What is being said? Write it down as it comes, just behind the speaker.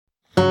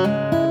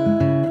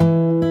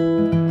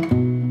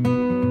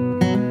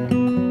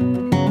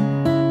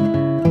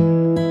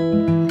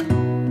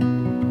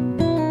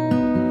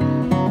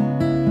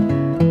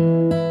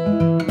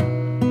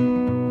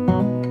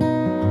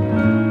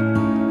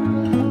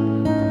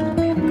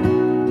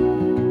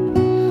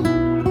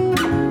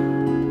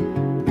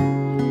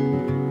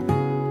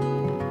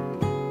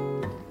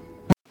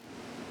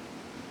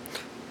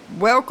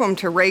Welcome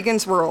to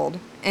Reagan's World,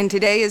 and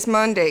today is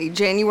Monday,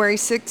 January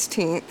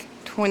 16th,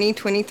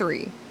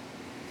 2023.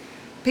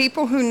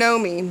 People who know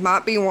me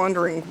might be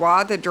wondering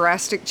why the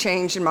drastic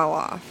change in my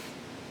life.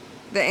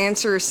 The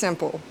answer is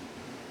simple.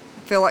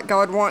 I feel like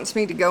God wants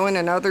me to go in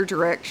another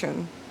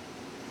direction.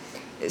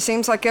 It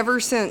seems like ever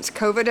since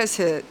COVID has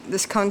hit,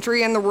 this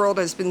country and the world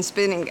has been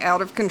spinning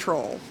out of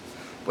control.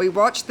 We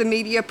watched the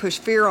media push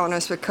fear on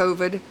us with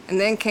COVID and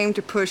then came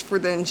to push for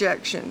the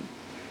injection.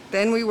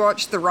 Then we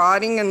watched the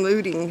rioting and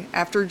looting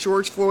after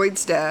George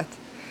Floyd's death,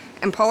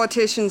 and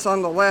politicians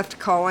on the left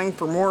calling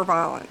for more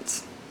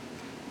violence.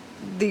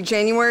 The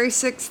January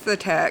 6th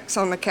attacks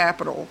on the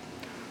Capitol,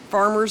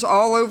 farmers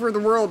all over the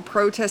world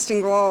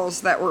protesting laws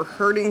that were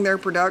hurting their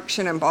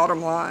production and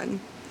bottom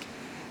line,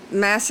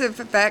 massive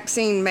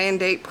vaccine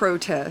mandate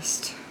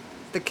protest,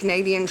 the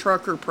Canadian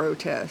trucker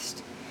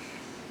protest,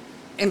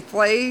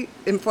 inflation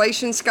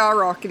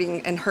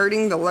skyrocketing and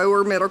hurting the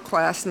lower middle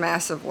class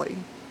massively.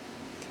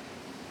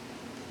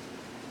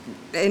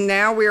 And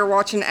now we are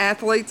watching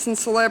athletes and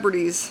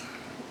celebrities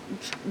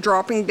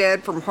dropping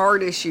dead from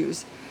heart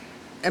issues.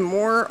 And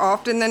more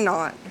often than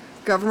not,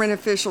 government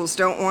officials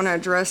don't want to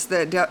address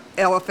the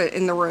elephant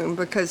in the room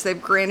because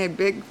they've granted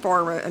Big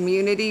Pharma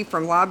immunity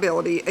from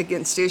liability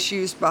against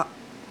issues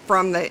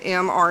from the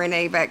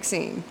mRNA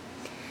vaccine.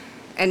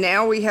 And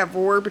now we have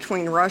war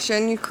between Russia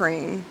and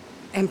Ukraine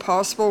and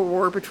possible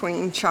war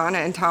between China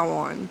and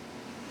Taiwan.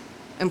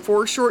 In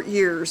 4 short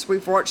years,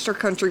 we've watched our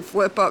country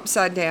flip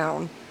upside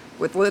down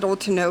with little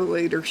to no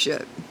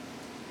leadership.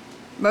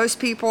 Most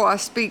people I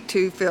speak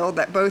to feel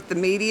that both the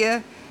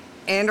media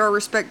and our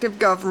respective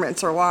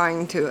governments are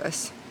lying to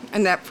us,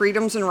 and that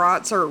freedoms and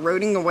rights are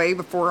eroding away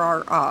before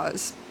our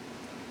eyes.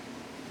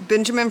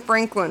 Benjamin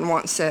Franklin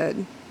once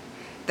said,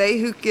 "They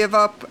who give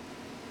up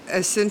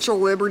essential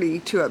liberty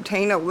to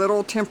obtain a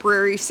little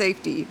temporary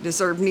safety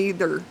deserve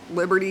neither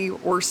liberty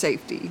or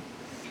safety."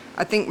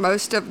 I think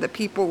most of the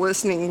people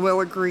listening will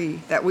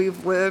agree that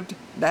we've lived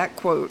that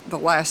quote the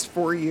last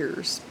 4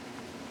 years.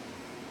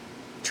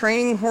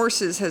 Training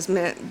horses has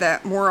meant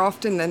that more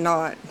often than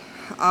not,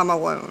 I'm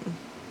alone.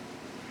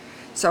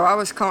 So I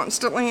was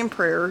constantly in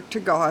prayer to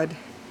God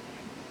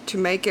to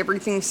make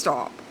everything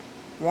stop,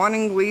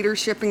 wanting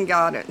leadership and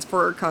guidance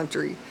for our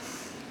country,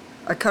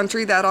 a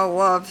country that I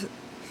love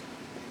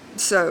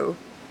so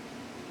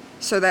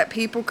that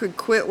people could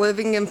quit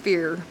living in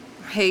fear,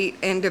 hate,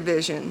 and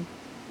division.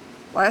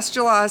 Last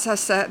July, as I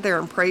sat there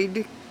and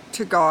prayed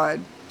to God,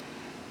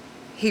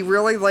 He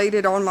really laid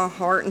it on my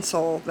heart and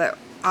soul that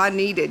I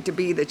needed to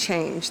be the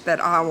change that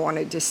I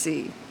wanted to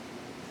see.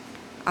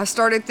 I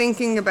started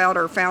thinking about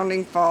our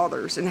founding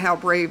fathers and how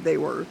brave they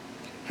were,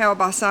 how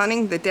by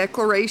signing the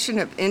Declaration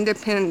of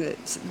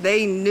Independence,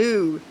 they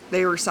knew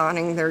they were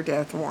signing their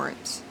death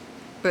warrants,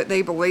 but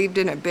they believed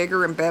in a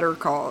bigger and better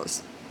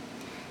cause.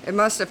 It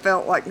must have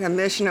felt like a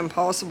Mission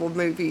Impossible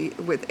movie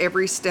with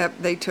every step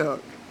they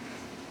took.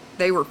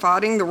 They were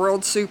fighting the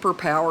world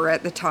superpower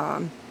at the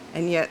time,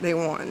 and yet they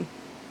won.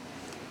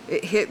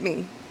 It hit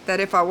me that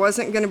if I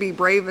wasn't going to be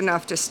brave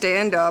enough to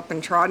stand up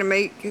and try to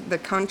make the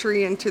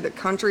country into the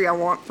country I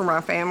want for my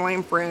family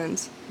and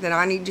friends, then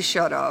I need to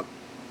shut up.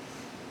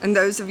 And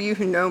those of you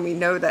who know me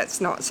know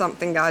that's not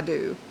something I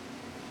do.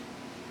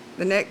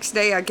 The next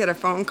day I get a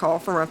phone call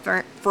from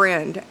a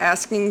friend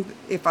asking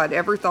if I'd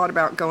ever thought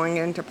about going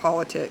into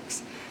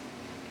politics,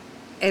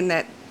 and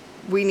that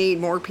we need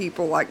more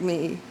people like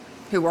me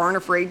who aren't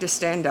afraid to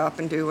stand up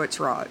and do what's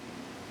right.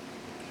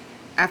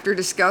 After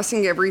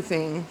discussing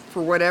everything,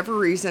 for whatever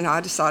reason, I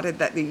decided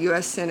that the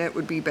U.S. Senate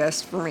would be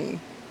best for me.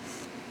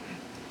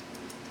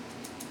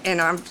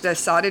 And I've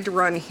decided to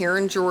run here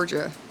in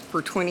Georgia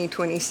for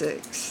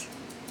 2026.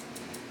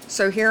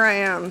 So here I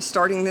am,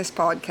 starting this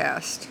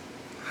podcast.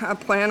 I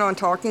plan on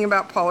talking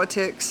about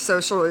politics,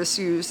 social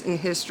issues, and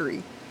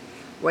history,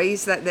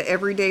 ways that the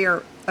everyday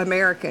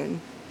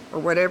American, or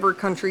whatever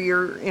country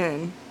you're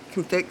in,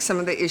 can fix some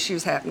of the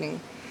issues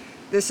happening.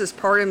 This is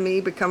part of me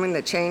becoming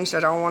the change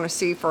that I want to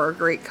see for our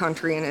great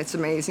country and its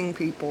amazing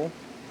people.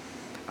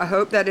 I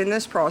hope that in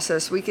this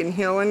process we can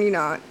heal and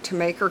unite to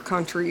make our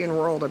country and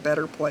world a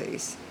better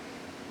place,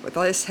 with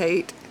less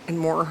hate and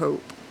more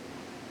hope.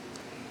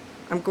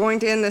 I'm going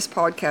to end this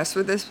podcast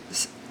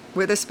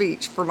with a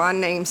speech for my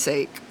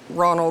namesake,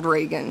 Ronald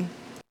Reagan.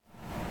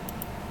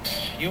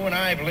 You and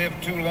I have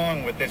lived too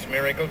long with this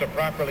miracle to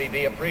properly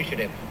be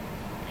appreciative.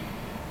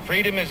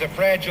 Freedom is a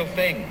fragile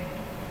thing,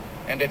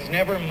 and it's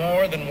never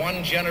more than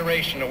 1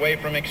 generation away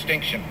from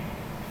extinction.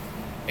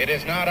 It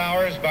is not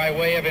ours by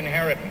way of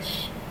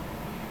inheritance.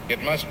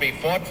 It must be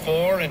fought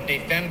for and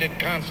defended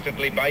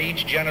constantly by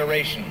each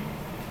generation,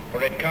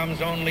 for it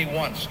comes only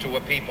once to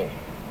a people.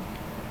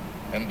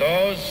 And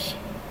those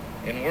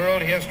in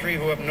world history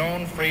who have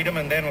known freedom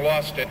and then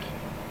lost it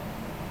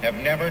have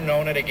never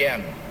known it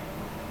again.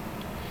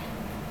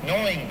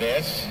 Knowing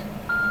this,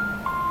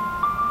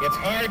 it's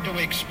hard to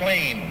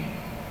explain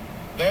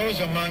those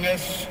among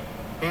us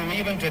who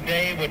even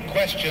today would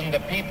question the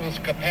people's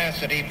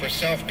capacity for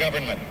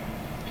self-government.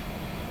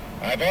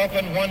 I've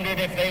often wondered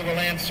if they will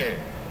answer,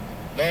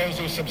 those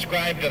who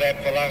subscribe to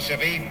that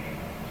philosophy,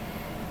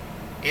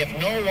 If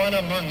no one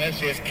among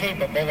us is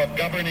capable of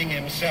governing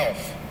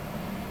himself,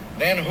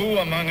 then who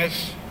among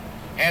us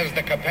has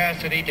the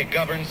capacity to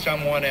govern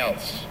someone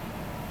else?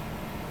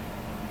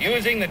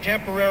 Using the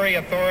temporary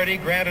authority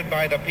granted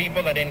by the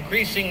people in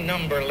increasing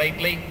number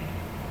lately,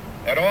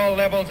 at all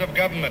levels of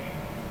government,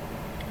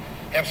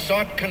 have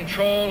sought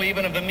control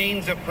even of the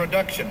means of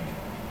production,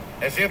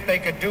 as if they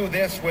could do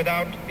this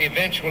without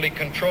eventually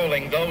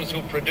controlling those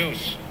who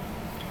produce.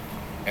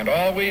 And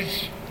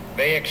always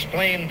they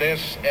explain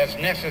this as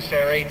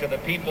necessary to the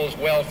people's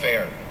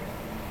welfare.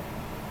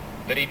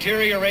 The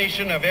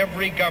deterioration of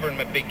every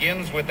government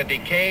begins with the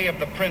decay of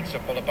the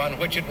principle upon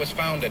which it was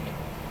founded.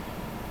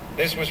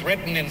 This was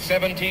written in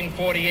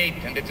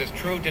 1748, and it's as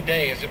true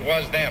today as it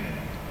was then.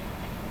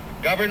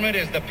 Government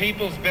is the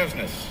people's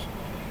business,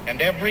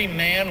 and every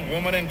man,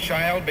 woman, and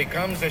child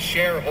becomes a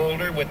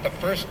shareholder with the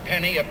first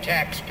penny of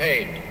tax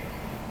paid.